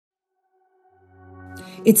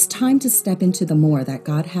It's time to step into the more that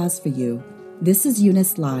God has for you. This is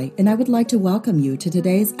Eunice Lai, and I would like to welcome you to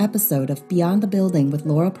today's episode of Beyond the Building with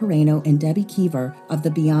Laura Pereno and Debbie Keever of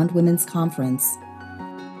the Beyond Women's Conference.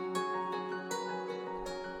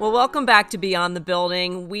 Well, welcome back to Beyond the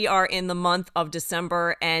Building. We are in the month of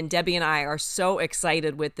December, and Debbie and I are so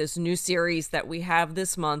excited with this new series that we have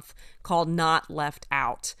this month called Not Left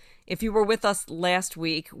Out. If you were with us last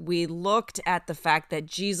week, we looked at the fact that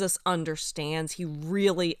Jesus understands. He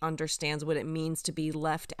really understands what it means to be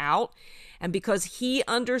left out. And because he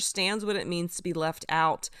understands what it means to be left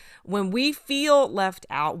out, when we feel left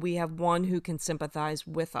out, we have one who can sympathize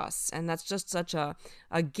with us. And that's just such a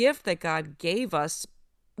gift that God gave us.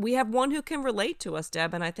 We have one who can relate to us,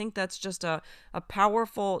 Deb, and I think that's just a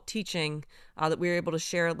powerful teaching that we were able to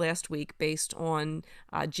share last week based on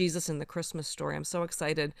Jesus and the Christmas story. I'm so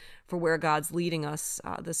excited for where God's leading us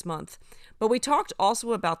this month. But we talked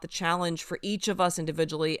also about the challenge for each of us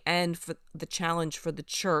individually and for the challenge for the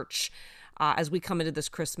church as we come into this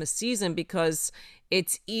Christmas season, because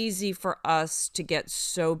it's easy for us to get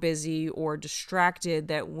so busy or distracted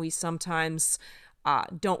that we sometimes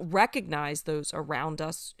don't recognize those around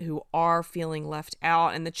us who are feeling left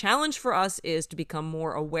out. And the challenge for us is to become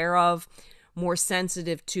more aware of, more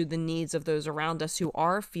sensitive to the needs of those around us who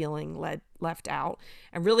are feeling left out,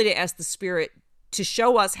 and really to ask the Spirit to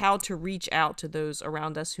show us how to reach out to those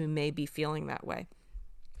around us who may be feeling that way.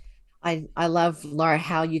 I love, Laura,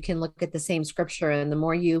 how you can look at the same scripture, and the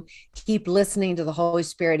more you keep listening to the Holy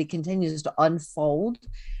Spirit, he continues to unfold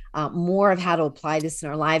more of how to apply this in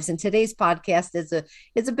our lives. And today's podcast is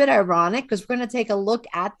a bit ironic because we're going to take a look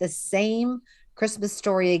at the same Christmas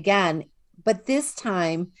story again, but this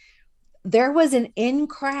time there was an in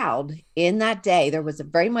crowd in that day. There was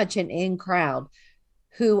very much an in crowd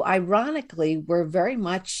who ironically were very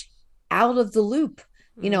much out of the loop,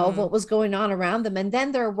 of what was going on around them. And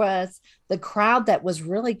then there was the crowd that was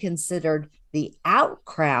really considered the out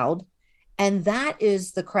crowd. And that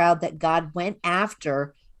is the crowd that God went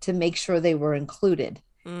after to make sure they were included.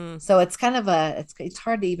 So it's kind of it's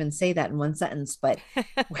hard to even say that in one sentence, but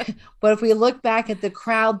if we look back at the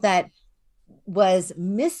crowd that was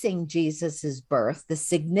missing Jesus's birth, the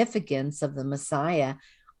significance of the Messiah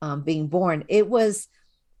being born, it was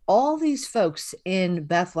all these folks in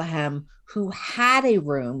Bethlehem who had a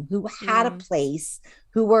room, who had a place,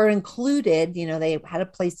 who were included, they had a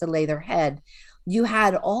place to lay their head. You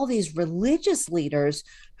had all these religious leaders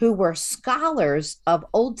who were scholars of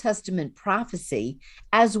Old Testament prophecy,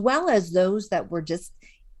 as well as those that were just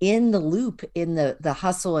in the loop in the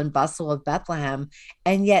hustle and bustle of Bethlehem.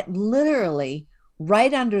 And yet literally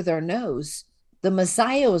right under their nose, the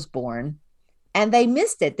Messiah was born, and they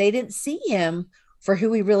missed it. They didn't see him for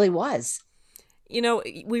who he really was.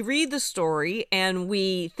 We read the story and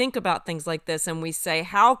we think about things like this and we say,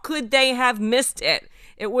 how could they have missed it?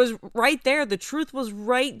 It was right there. The truth was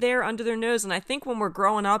right there under their nose. And I think when we're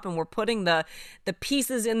growing up and we're putting the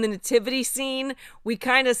pieces in the nativity scene, we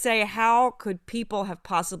kind of say, how could people have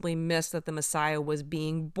possibly missed that the Messiah was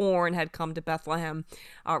being born, had come to Bethlehem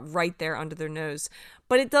right there under their nose?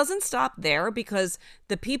 But it doesn't stop there, because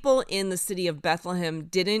the people in the city of Bethlehem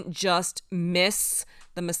didn't just miss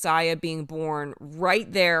the Messiah being born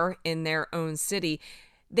right there in their own city.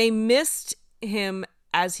 They missed him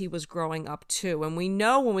as he was growing up too. And we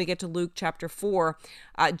know when we get to Luke chapter 4,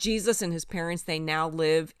 Jesus and his parents, they now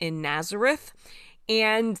live in Nazareth.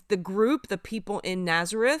 And the people in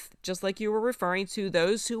Nazareth, just like you were referring to,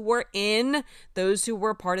 those who were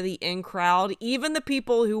part of the in crowd, even the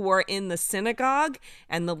people who were in the synagogue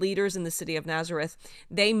and the leaders in the city of Nazareth,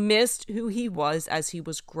 they missed who he was as he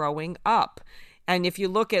was growing up. And if you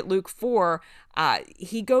look at Luke 4,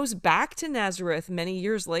 he goes back to Nazareth many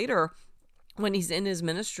years later when he's in his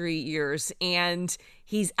ministry years, and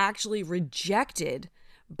he's actually rejected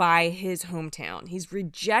by his hometown. He's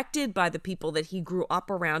rejected by the people that he grew up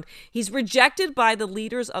around. He's rejected by the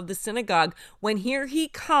leaders of the synagogue when here he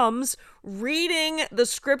comes reading the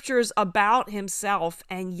scriptures about himself,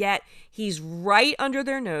 and yet he's right under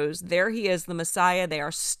their nose. There he is, the Messiah they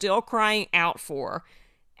are still crying out for,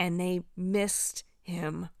 and they missed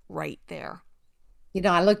him right there.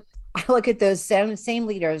 I look at those same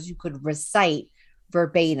leaders who could recite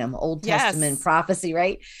verbatim Old Testament prophecy,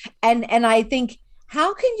 right? And I think,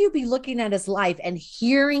 how can you be looking at his life and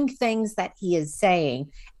hearing things that he is saying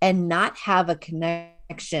and not have a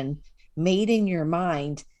connection made in your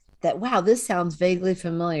mind that, wow, this sounds vaguely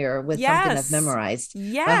familiar with something I've memorized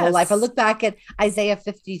my whole life? I look back at Isaiah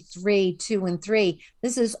 53, 2 and 3.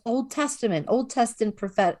 This is Old Testament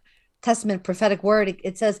prophetic word.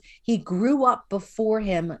 It says he grew up before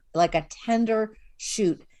him like a tender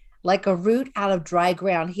shoot Like a root out of dry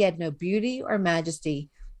ground. He had no beauty or majesty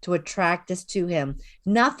to attract us to him,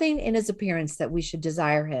 nothing in his appearance that we should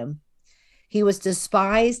desire him. He was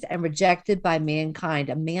despised and rejected by mankind,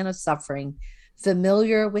 a man of suffering,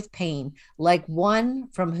 familiar with pain, like one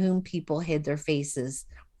from whom people hid their faces.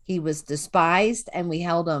 He was despised and we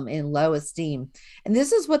held him in low esteem. And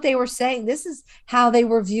this is what they were saying. This is how they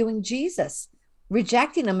were viewing Jesus,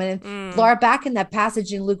 rejecting him. And Laura, back in that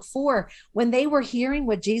passage in Luke 4, when they were hearing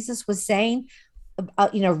what Jesus was saying,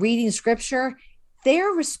 reading scripture, their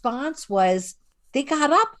response was, they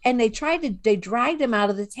got up and they dragged him out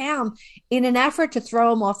of the town in an effort to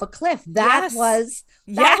throw him off a cliff. That was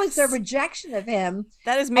their rejection of him.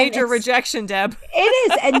 That is major rejection, Deb.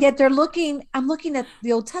 It is. And yet I'm looking at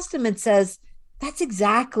the Old Testament says that's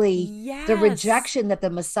exactly the rejection that the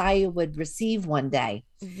Messiah would receive one day.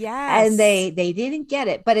 Yes. And they didn't get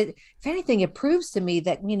it. But if anything, it proves to me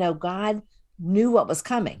that, God knew what was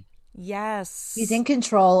coming. Yes. He's in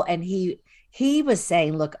control. And he was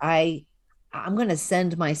saying, look, I'm going to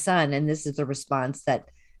send my son. And this is the response that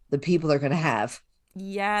the people are going to have.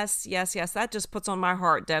 Yes. That just puts on my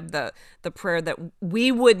heart, Deb, the prayer that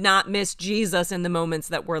we would not miss Jesus in the moments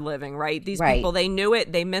that we're living, right? These people, they knew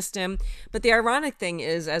it, they missed him. But the ironic thing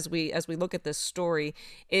is, as we look at this story,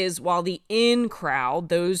 is while the in crowd,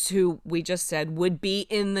 those who we just said would be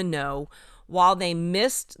in the know, while they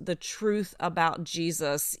missed the truth about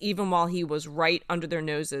Jesus, even while he was right under their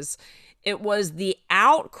noses, it was the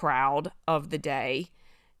out crowd of the day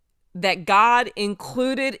that God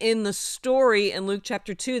included in the story in Luke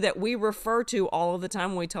chapter 2 that we refer to all of the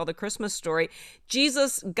time when we tell the Christmas story.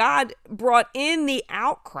 God brought in the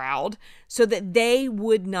out crowd so that they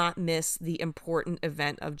would not miss the important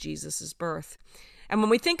event of Jesus's birth. And when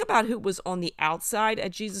we think about who was on the outside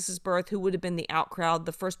at Jesus's birth, who would have been the out crowd,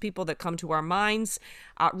 the first people that come to our minds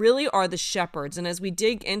really are the shepherds. And as we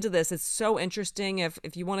dig into this, it's so interesting. If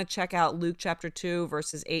you want to check out Luke chapter 2,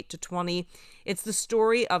 verses 8 to 20, it's the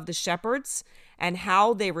story of the shepherds and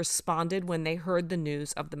how they responded when they heard the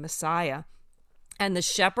news of the Messiah. And the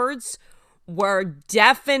shepherds were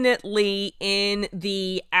definitely in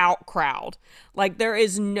the out crowd. Like, there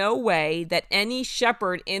is no way that any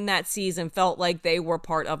shepherd in that season felt like they were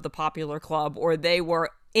part of the popular club or they were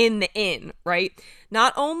in the inn, right?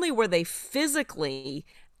 Not only were they physically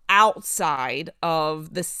outside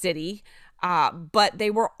of the city, but they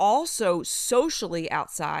were also socially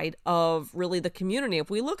outside of really the community. If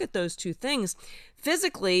we look at those two things,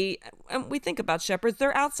 physically, and we think about shepherds,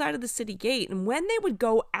 they're outside of the city gate. And when they would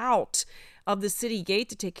go out of the city gate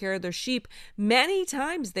to take care of their sheep, many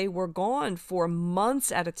times they were gone for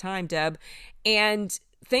months at a time, Deb. And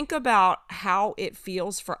think about how it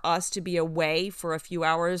feels for us to be away for a few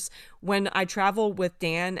hours. When I travel with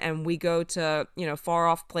Dan and we go to, far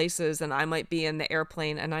off places, and I might be in the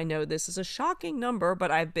airplane, and I know this is a shocking number, but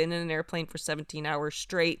I've been in an airplane for 17 hours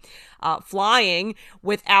straight, flying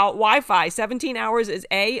without Wi-Fi. 17 hours is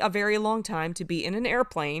a very long time to be in an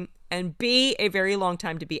airplane, and B, a very long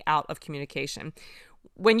time to be out of communication.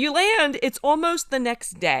 When you land, it's almost the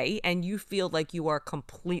next day and you feel like you are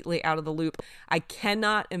completely out of the loop. I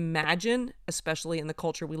cannot imagine, especially in the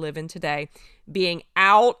culture we live in today, being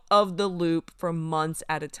out of the loop for months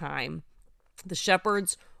at a time. The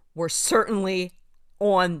shepherds were certainly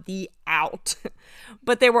on the out,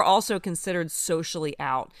 but they were also considered socially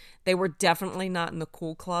out. They were definitely not in the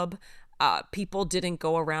cool club. People didn't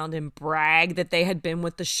go around and brag that they had been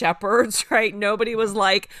with the shepherds, right? Nobody was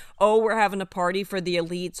like, oh, we're having a party for the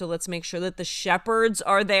elite, so let's make sure that the shepherds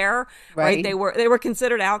are there, right? They were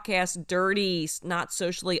considered outcasts, dirty, not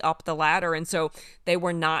socially up the ladder, and so they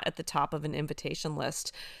were not at the top of an invitation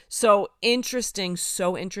list. So interesting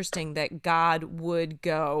that God would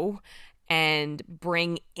go and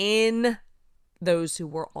bring in those who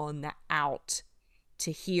were on the out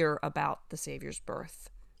to hear about the Savior's birth.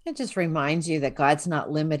 It just reminds you that God's not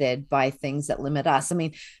limited by things that limit us. I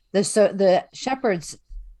mean, the shepherds,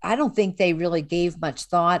 I don't think they really gave much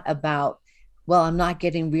thought about, well, I'm not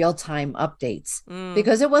getting real-time updates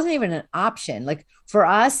because it wasn't even an option. Like for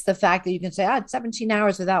us, the fact that you can say, it's 17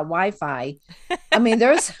 hours without Wi-Fi. I mean,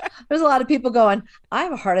 there's a lot of people going, I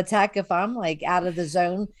have a heart attack if I'm like out of the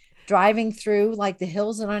zone driving through like the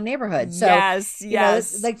hills in our neighborhood. So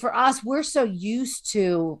yes. Like for us, we're so used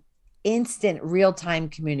to instant real-time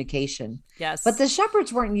communication. Yes. But the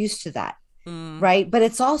shepherds weren't used to that. Right. But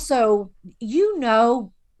it's also,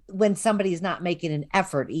 when somebody's not making an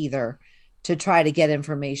effort either to try to get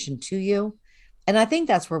information to you. And I think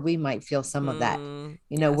that's where we might feel some of that,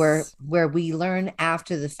 yes. where we learn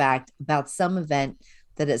after the fact about some event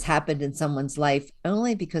that has happened in someone's life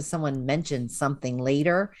only because someone mentioned something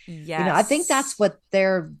later. I think that's Yes. what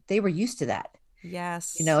they were used to that.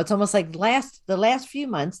 Yes. It's almost like the last few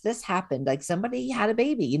months this happened, like somebody had a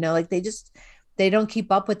baby, like they don't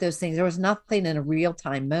keep up with those things. There was nothing in a real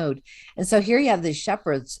time mode. And so here you have these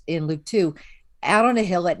shepherds in Luke 2 out on a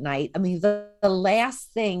hill at night. I mean, the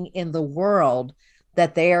last thing in the world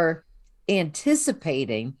that they're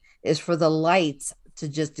anticipating is for the lights to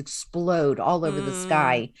just explode all over the Mm,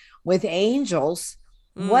 sky with angels.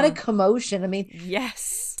 What a mm. commotion. I mean,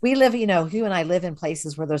 Yes. we live, you and I live in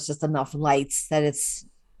places where there's just enough lights that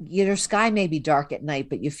your sky may be dark at night,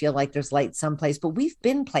 but you feel like there's light someplace. But we've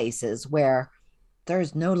been places where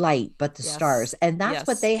there's no light but the stars. Yes. And that's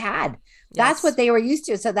what Yes. they had. That's what Yes. they were used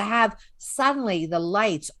to. So to have suddenly the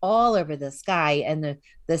lights all over the sky and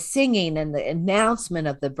the singing and the announcement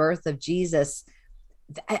of the birth of Jesus,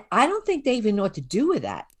 I don't think they even know what to do with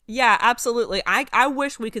that. Yeah, absolutely. I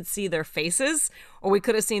wish we could see their faces, or we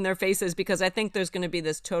could have seen their faces, because I think there's going to be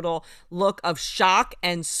this total look of shock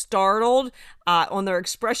and startled on their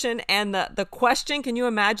expression. And the question, can you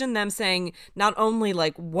imagine them saying not only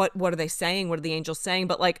like, what are they saying? What are the angels saying?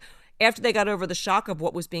 But like, after they got over the shock of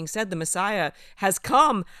what was being said, the Messiah has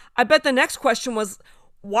come. I bet the next question was,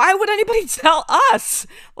 why would anybody tell us?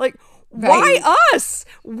 Like, why Right. us?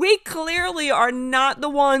 We clearly are not the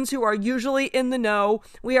ones who are usually in the know.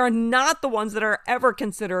 We are not the ones that are ever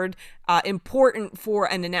considered important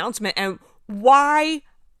for an announcement. And why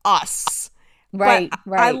us? But Right. I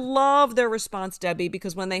Right. love their response, Debbie,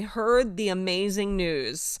 because when they heard the amazing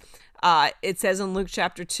news, it says in Luke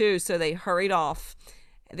chapter 2, so they hurried off.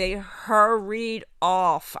 They hurried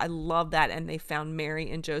off. I love that. And they found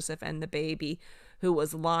Mary and Joseph and the baby who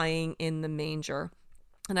was lying in the manger.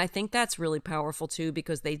 And I think that's really powerful too,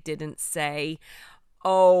 because they didn't say,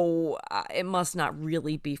 oh, it must not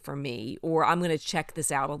really be for me, or I'm going to check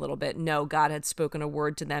this out a little bit. No, God had spoken a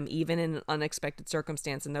word to them, even in an unexpected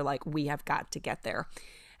circumstance. And they're like, we have got to get there.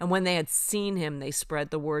 And when they had seen him, they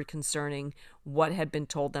spread the word concerning what had been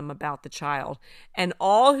told them about the child. And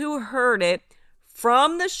all who heard it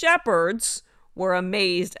from the shepherds were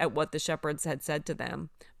amazed at what the shepherds had said to them.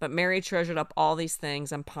 But Mary treasured up all these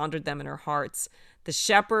things and pondered them in her hearts. The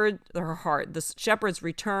shepherds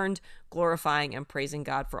returned, glorifying and praising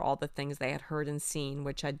God for all the things they had heard and seen,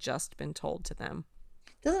 which had just been told to them.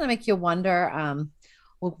 Doesn't it make you wonder,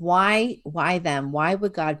 well, why them? Why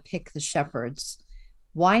would God pick the shepherds?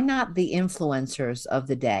 Why not the influencers of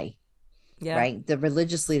the day? Yeah. Right? The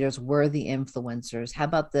religious leaders were the influencers. How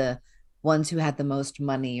about the ones who had the most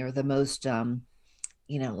money or the most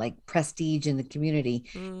like prestige in the community?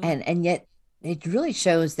 Mm, And yet it really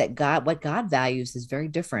shows that what God values is very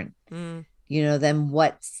different, mm, than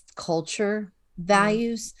what culture mm.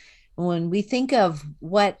 values. When we think of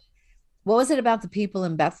what was it about the people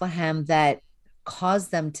in Bethlehem that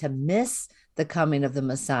caused them to miss the coming of the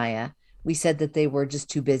Messiah? We said that they were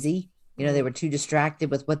just too busy. They Mm. were too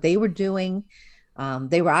distracted with what they were doing.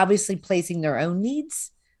 They were obviously placing their own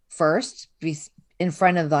needs first in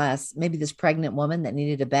front of us, maybe this pregnant woman that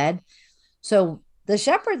needed a bed. So the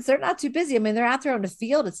shepherds, they're not too busy. I mean, they're out there on the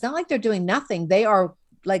field. It's not like they're doing nothing. They are,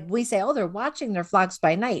 like we say, oh, they're watching their flocks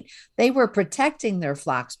by night. They were protecting their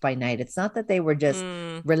flocks by night. It's not that they were just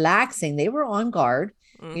Mm. relaxing. They were on guard,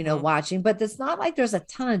 Mm-hmm. watching, but it's not like there's a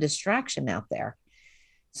ton of distraction out there.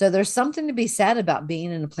 So there's something to be said about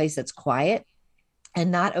being in a place that's quiet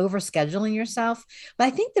and not overscheduling yourself. But I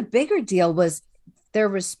think the bigger deal was their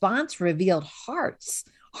response revealed hearts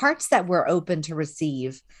that were open to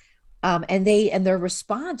receive. And their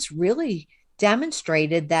response really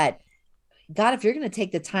demonstrated that, God, if you're going to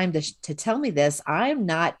take the time to tell me this, I'm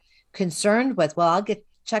not concerned with, well, I'll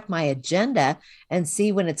check my agenda and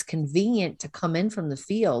see when it's convenient to come in from the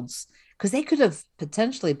fields, because they could have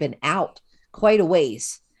potentially been out quite a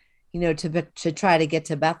ways, to try to get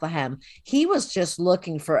to Bethlehem. He was just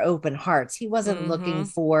looking for open hearts. He wasn't looking Mm-hmm.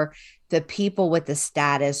 for the people with the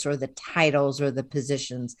status or the titles or the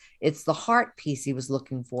positions. It's the heart piece he was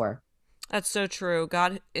looking for. That's so true.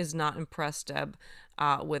 God is not impressed, Deb,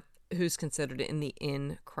 with who's considered in the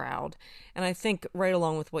in crowd. And I think right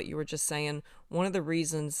along with what you were just saying, one of the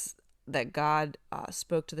reasons that God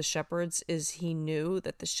spoke to the shepherds is he knew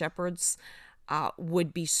that the shepherds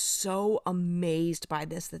would be so amazed by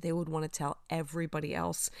this that they would want to tell everybody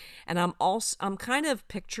else. And I'm kind of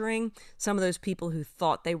picturing some of those people who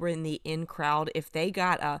thought they were in the in crowd, if they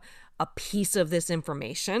got a piece of this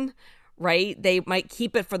information, right? They might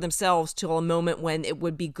keep it for themselves till a moment when it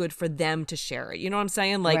would be good for them to share it. You know what I'm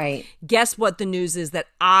saying? Like, Right. guess what the news is that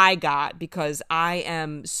I got because I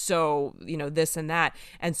am so, this and that.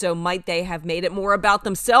 And so might they have made it more about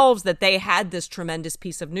themselves that they had this tremendous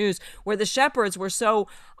piece of news, where the shepherds were so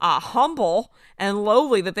humble and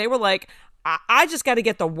lowly that they were like, I just got to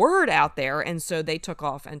get the word out there. And so they took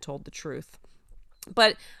off and told the truth.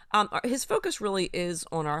 But his focus really is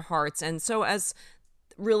on our hearts. And so as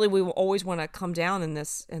really we will always want to come down in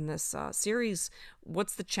this series,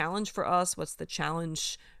 what's the challenge for us? What's the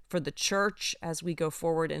challenge for the church as we go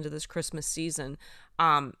forward into this Christmas season?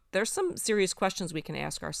 There's some serious questions we can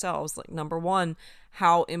ask ourselves. Like, number one,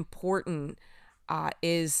 how important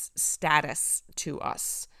is status to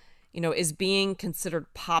us? Is being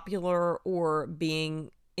considered popular or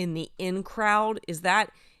being in the in crowd, is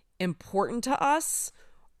that important to us?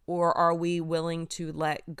 Or are we willing to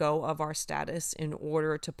let go of our status in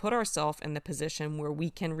order to put ourselves in the position where we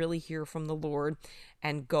can really hear from the Lord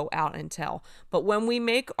and go out and tell? But when we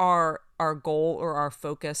make our goal or our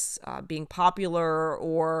focus being popular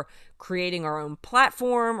or creating our own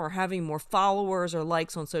platform or having more followers or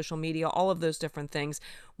likes on social media, all of those different things,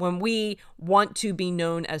 when we want to be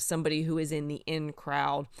known as somebody who is in the in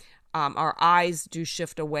crowd, our eyes do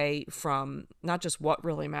shift away from not just what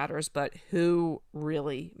really matters, but who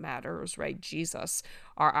really matters, right? Jesus.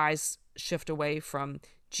 Our eyes shift away from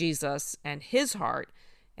Jesus and his heart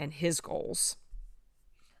and his goals.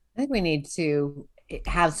 I think we need to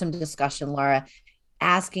have some discussion, Laura,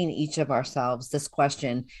 asking each of ourselves this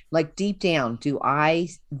question, like deep down, do I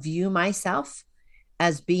view myself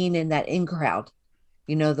as being in that in crowd?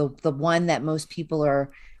 The one that most people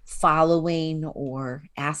are following or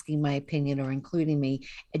asking my opinion or including me.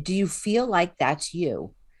 Do you feel like that's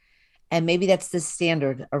you? And maybe that's the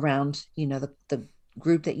standard around, the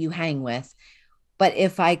group that you hang with. But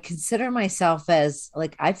if I consider myself as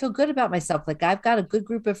like, I feel good about myself, like I've got a good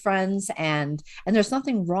group of friends and there's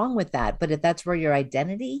nothing wrong with that. But if that's where your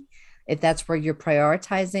identity, if that's where you're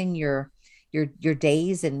prioritizing your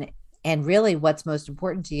days and really what's most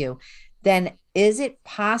important to you, then is it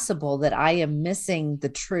possible that I am missing the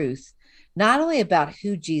truth, not only about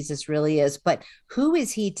who Jesus really is, but who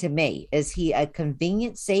is he to me? Is he a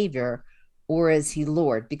convenient savior or is he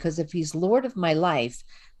Lord? Because if he's Lord of my life,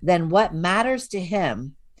 then what matters to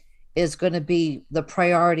him is going to be the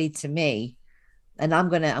priority to me. And I'm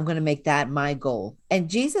going to make that my goal.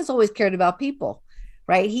 And Jesus always cared about people,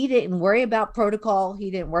 right? He didn't worry about protocol.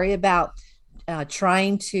 He didn't worry about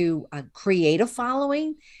trying to create a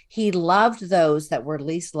following. He loved those that were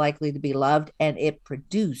least likely to be loved, and it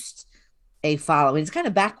produced a following. It's kind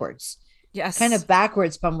of backwards. Yes. Kind of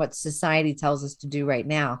backwards from what society tells us to do right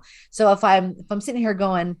now. So if I'm sitting here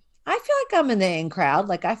going, I feel like I'm in the in crowd,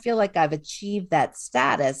 like I feel like I've achieved that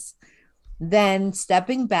status, then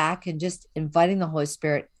stepping back and just inviting the Holy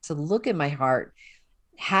Spirit to look at my heart.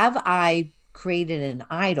 Have I created an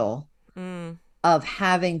idol of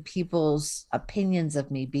having people's opinions of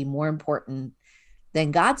me be more important than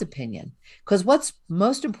God's opinion? Because what's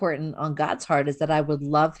most important on God's heart is that I would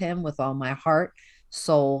love him with all my heart,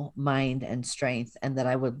 soul, mind, and strength, and that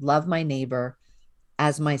I would love my neighbor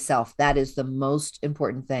as myself. That is the most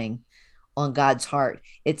important thing on God's heart.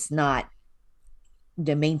 It's not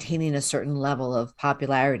maintaining a certain level of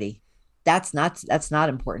popularity. That's not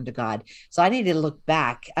important to God. So I need to look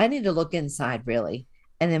back. I need to look inside really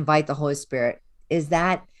and invite the Holy Spirit. Is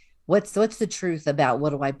that what's the truth about what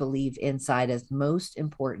do I believe inside as most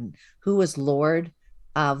important? Who is Lord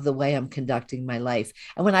of the way I'm conducting my life?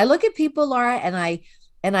 And when I look at people, Laura, and I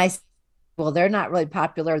well, they're not really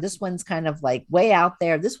popular. This one's kind of like way out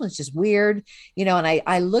there. This one's just weird, and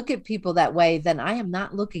I look at people that way, then I am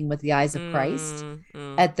not looking with the eyes of Christ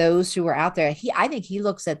at those who are out there. I think he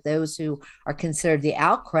looks at those who are considered the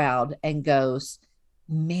out crowd and goes,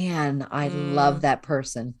 man, I love that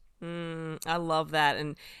person. I love that.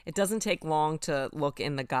 And it doesn't take long to look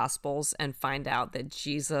in the Gospels and find out that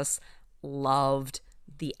Jesus loved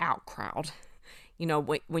the out crowd.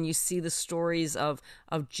 When you see the stories of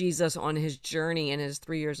Jesus on his journey in his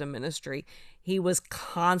 3 years of ministry, he was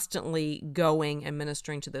constantly going and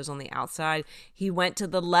ministering to those on the outside. He went to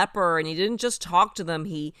the leper and he didn't just talk to them.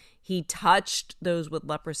 He touched those with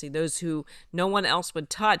leprosy, those who no one else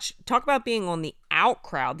would touch. Talk about being on the out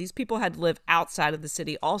crowd. These people had to live outside of the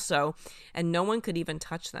city also, and no one could even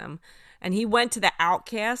touch them. And he went to the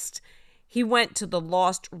outcast. He went to the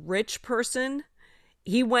lost rich person.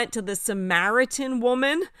 He went to the Samaritan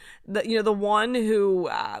woman, the one who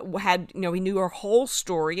had, he knew her whole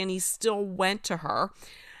story, and he still went to her.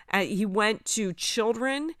 He went to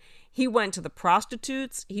children. He went to the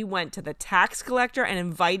prostitutes, he went to the tax collector and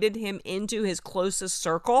invited him into his closest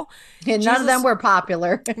circle. And none of them were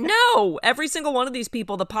popular. No, every single one of these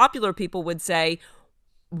people, the popular people, would say,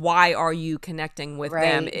 why are you connecting with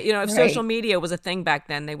them? You know, if social media was a thing back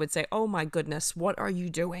then, they would say, oh my goodness, what are you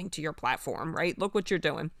doing to your platform, right? Look what you're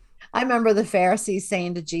doing. I remember the Pharisees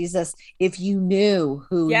saying to Jesus, if you knew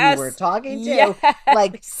who you were talking to,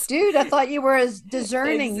 like, dude, I thought you were as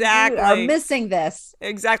discerning. Exactly. You are missing this.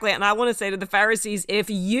 Exactly. And I want to say to the Pharisees,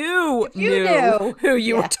 if you knew who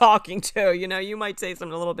you were talking to, you know, you might say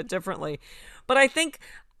something a little bit differently. But I think,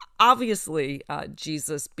 obviously,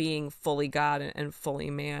 Jesus being fully God and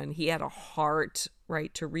fully man, he had a heart,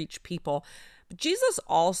 right, to reach people. But Jesus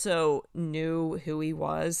also knew who he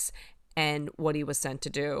was and what he was sent to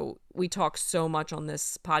do. We talk so much on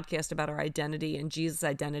this podcast about our identity, and Jesus'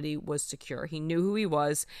 identity was secure. He knew who he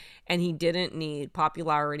was, and he didn't need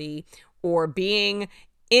popularity or being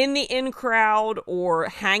in the in crowd or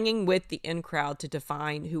hanging with the in crowd to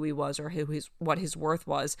define who he was or what his worth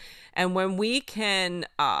was. And when we can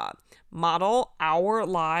model our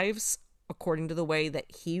lives according to the way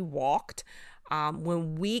that he walked,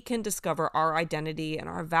 when we can discover our identity and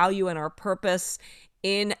our value and our purpose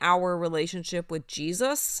in our relationship with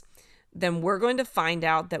Jesus, then we're going to find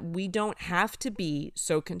out that we don't have to be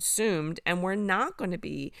so consumed, and we're not going to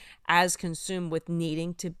be as consumed with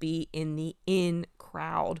needing to be in the in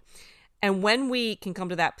crowd. And when we can come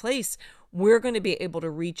to that place, we're going to be able to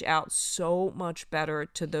reach out so much better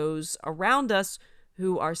to those around us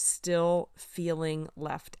who are still feeling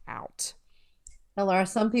left out. Now, Laura,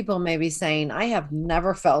 some people may be saying, I have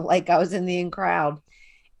never felt like I was in the in crowd.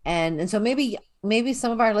 And so maybe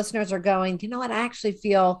some of our listeners are going, you know what, I actually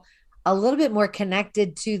feel a little bit more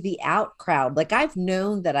connected to the out crowd. Like, I've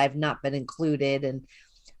known that I've not been included. And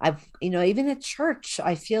I've, even at church,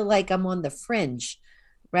 I feel like I'm on the fringe,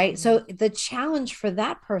 right? So the challenge for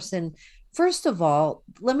that person, first of all,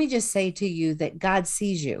 let me just say to you that God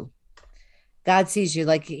sees you. God sees you.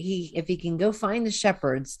 Like, if he can go find the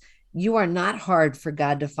shepherds, you are not hard for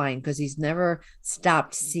God to find, because he's never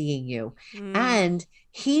stopped seeing you. And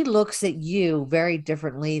he looks at you very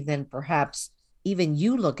differently than perhaps even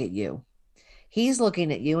you look at you. He's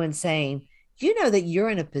looking at you and saying, you know that you're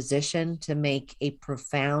in a position to make a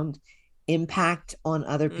profound impact on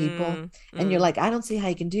other people. And you're like, I don't see how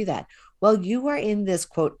you can do that. Well, you are in this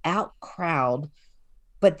quote out crowd,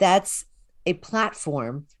 but that's a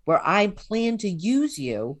platform where I plan to use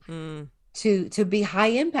you to be high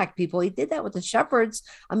impact people. He did that with the shepherds.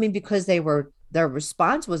 I mean, because their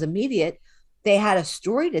response was immediate. They had a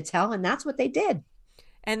story to tell, and that's what they did.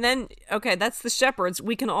 And then, okay, that's the shepherds.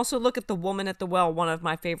 We can also look at the woman at the well, one of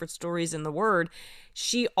my favorite stories in the Word.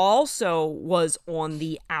 She also was on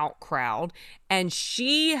the out crowd, and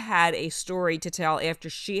she had a story to tell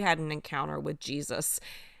after she had an encounter with Jesus.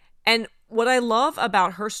 And what I love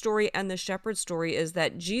about her story and the shepherd story is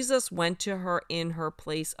that Jesus went to her in her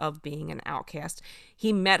place of being an outcast.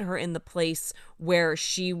 He met her in the place where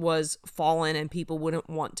she was fallen and people wouldn't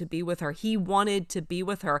want to be with her. He wanted to be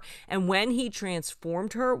with her. And when he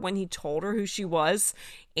transformed her, when he told her who she was,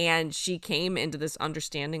 and she came into this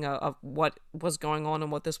understanding of what was going on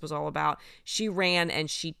and what this was all about, she ran and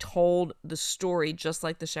she told the story just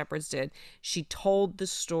like the shepherds did. She told the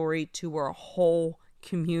story to her whole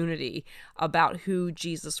community about who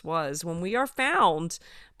Jesus was. When we are found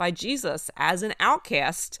by Jesus as an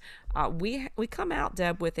outcast, we come out,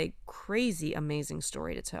 Deb, with a crazy, amazing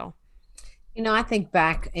story to tell. I think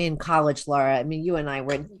back in college, Laura. I mean, you and I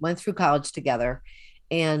went through college together,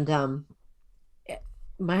 and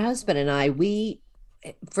my husband and I, we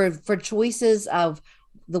for choices of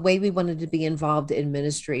the way we wanted to be involved in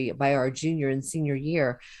ministry by our junior and senior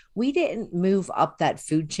year, we didn't move up that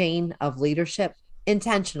food chain of leadership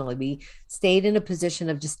intentionally. We stayed in a position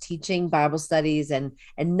of just teaching Bible studies and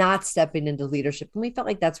not stepping into leadership. And we felt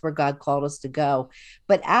like that's where God called us to go.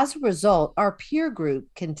 But as a result, our peer group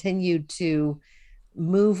continued to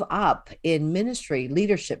move up in ministry,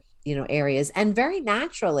 leadership, areas. And very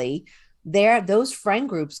naturally, those friend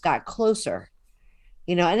groups got closer.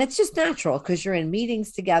 And it's just natural because you're in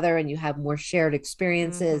meetings together and you have more shared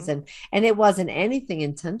experiences. And it wasn't anything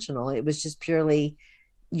intentional. It was just purely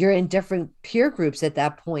you're in different peer groups at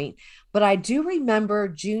that point. But I do remember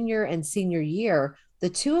junior and senior year, the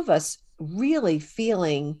two of us really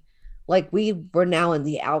feeling like we were now in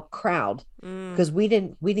the out crowd because we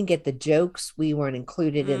didn't get the jokes. We weren't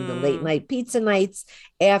included in the late night pizza nights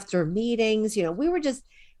after meetings. We were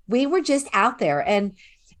just out there, and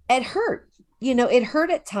it hurt. It hurt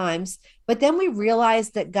at times, but then we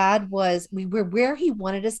realized that we were where he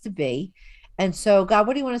wanted us to be. And so, God,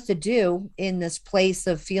 what do you want us to do in this place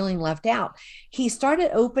of feeling left out? He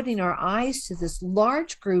started opening our eyes to this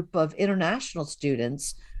large group of international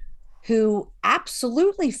students who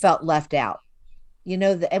absolutely felt left out,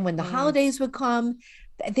 and when the Mm, holidays would come,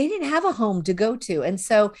 they didn't have a home to go to. And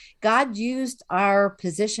so God used our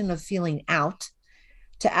position of feeling out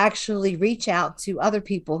to actually reach out to other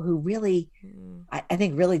people who really, mm, I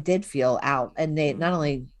think, really did feel out. And they not mm,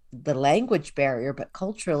 only the language barrier, but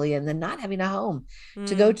culturally, and then not having a home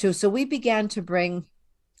to go mm, to. So we began to bring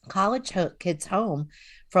kids home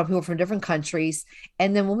from who were from different countries.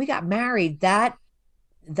 And then when we got married, that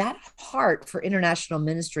heart for international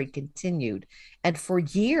ministry continued. And for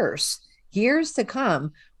years to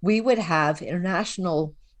come, we would have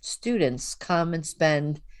international students come and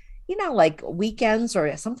spend, like weekends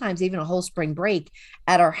or sometimes even a whole spring break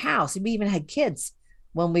at our house. And we even had kids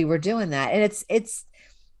when we were doing that. And it's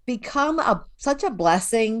become such a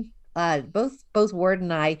blessing. Both Ward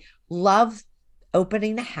and I love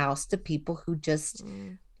opening the house to people who just,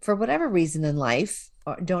 mm, for whatever reason in life,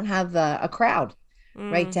 don't have a crowd,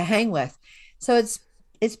 right, mm. to hang with. So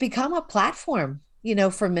it's become a platform,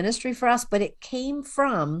 for ministry for us, but it came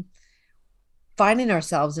from finding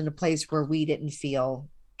ourselves in a place where we didn't feel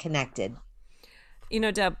connected.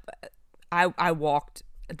 Deb, I walked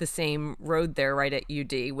the same road there right at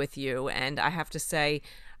UD with you, and I have to say,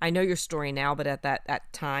 I know your story now, but at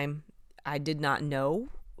that time, I did not know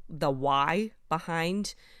the why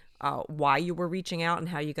behind why you were reaching out and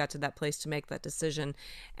how you got to that place to make that decision.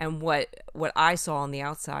 And what I saw on the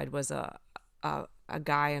outside was a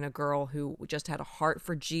guy and a girl who just had a heart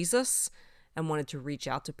for Jesus and wanted to reach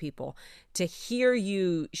out to people. To hear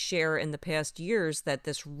you share in the past years that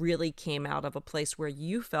this really came out of a place where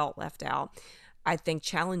you felt left out, I think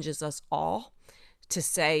challenges us all to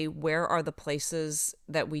say, where are the places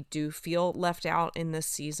that we do feel left out in this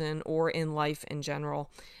season or in life in general,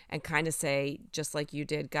 and kind of say, just like you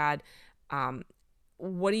did, God,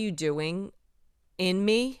 what are you doing in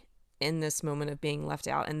me in this moment of being left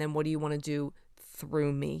out? And then what do you want to do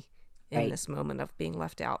through me in Right. this moment of being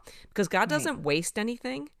left out? Because God Right. doesn't waste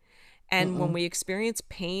anything. And when Mm-mm. we experience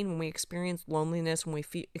pain, when we experience loneliness, when we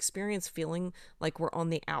experience feeling like we're on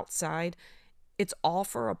the outside, it's all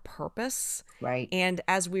for a purpose. Right. And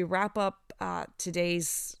as we wrap up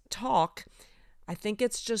today's talk, I think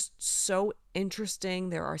it's just so interesting.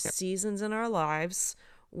 There are seasons in our lives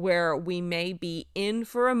where we may be in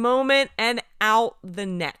for a moment and out the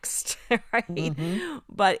next, right? Mm-hmm.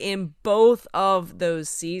 But in both of those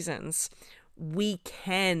seasons, we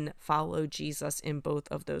can follow Jesus in both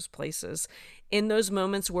of those places. In those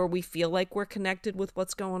moments where we feel like we're connected with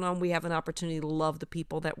what's going on, we have an opportunity to love the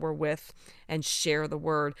people that we're with and share the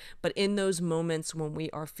word. But in those moments when we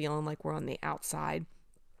are feeling like we're on the outside,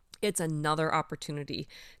 it's another opportunity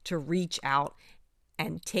to reach out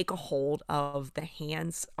and take a hold of the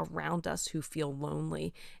hands around us who feel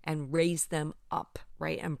lonely and raise them up,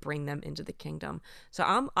 right, and bring them into the kingdom. So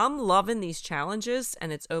I'm loving these challenges,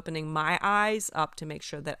 and it's opening my eyes up to make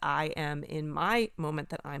sure that I am in my moment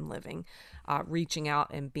that I'm living, reaching out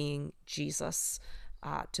and being Jesus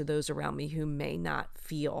to those around me who may not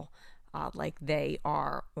feel like they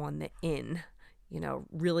are on the in.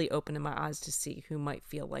 Really opening my eyes to see who might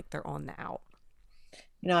feel like they're on the out.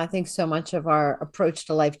 I think so much of our approach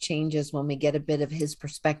to life changes when we get a bit of his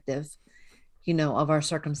perspective, of our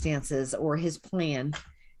circumstances or his plan.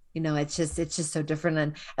 It's just so different.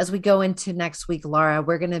 And as we go into next week, Laura,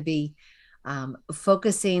 we're going to be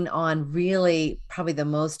focusing on really probably the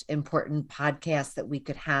most important podcast that we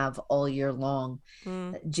could have all year long.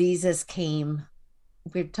 Mm, Jesus came.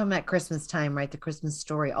 We're talking about Christmas time, right? The Christmas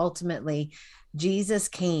story. Ultimately, Jesus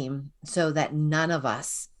came so that none of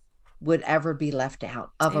us would ever be left out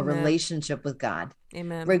of a amen. relationship with God,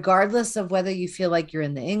 Amen. regardless of whether you feel like you're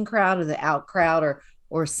in the in crowd or the out crowd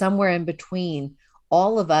or somewhere in between.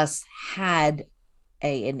 All of us had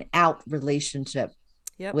an out relationship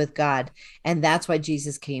Yep. with God, and that's why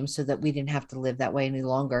Jesus came, so that we didn't have to live that way any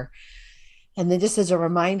longer. And then, just as a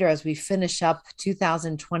reminder, as we finish up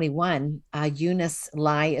 2021, Eunice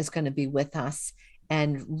Lai is going to be with us,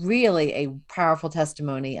 and really a powerful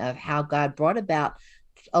testimony of how God brought about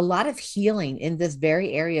a lot of healing in this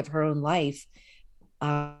very area of her own life,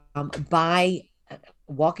 by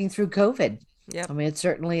walking through COVID. Yep. I mean, it's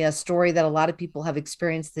certainly a story that a lot of people have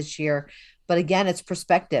experienced this year. But again, it's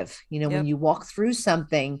perspective. When Yep. you walk through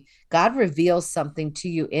something, God reveals something to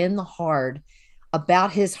you in the hard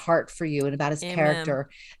about his heart for you and about his Amen. character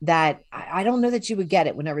that I don't know that you would get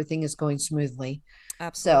it when everything is going smoothly. So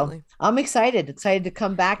Absolutely. I'm excited to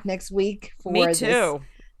come back next week Me for this too.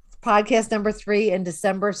 podcast number 3 in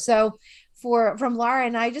December. So from Laura.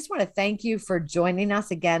 And I just want to thank you for joining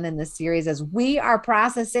us again in this series as we are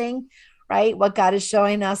processing, right, what God is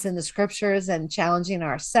showing us in the scriptures and challenging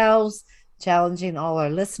ourselves, challenging all our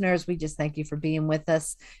listeners. We just thank you for being with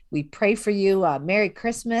us. We pray for you. Merry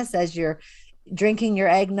Christmas as you're drinking your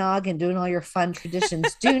eggnog and doing all your fun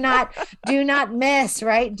traditions. Do not miss,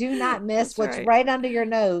 right? Do not miss That's what's right. right under your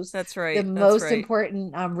nose. That's right. The That's most right.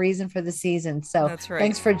 important reason for the season. So That's right.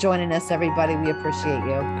 thanks for joining us, everybody. We appreciate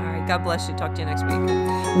you. All right. God bless you. Talk to you next week.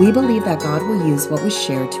 We believe that God will use what was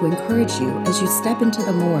shared to encourage you as you step into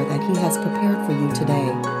the more that He has prepared for you today.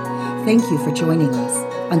 Thank you for joining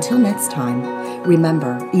us. Until next time,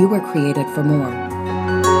 remember, you were created for more.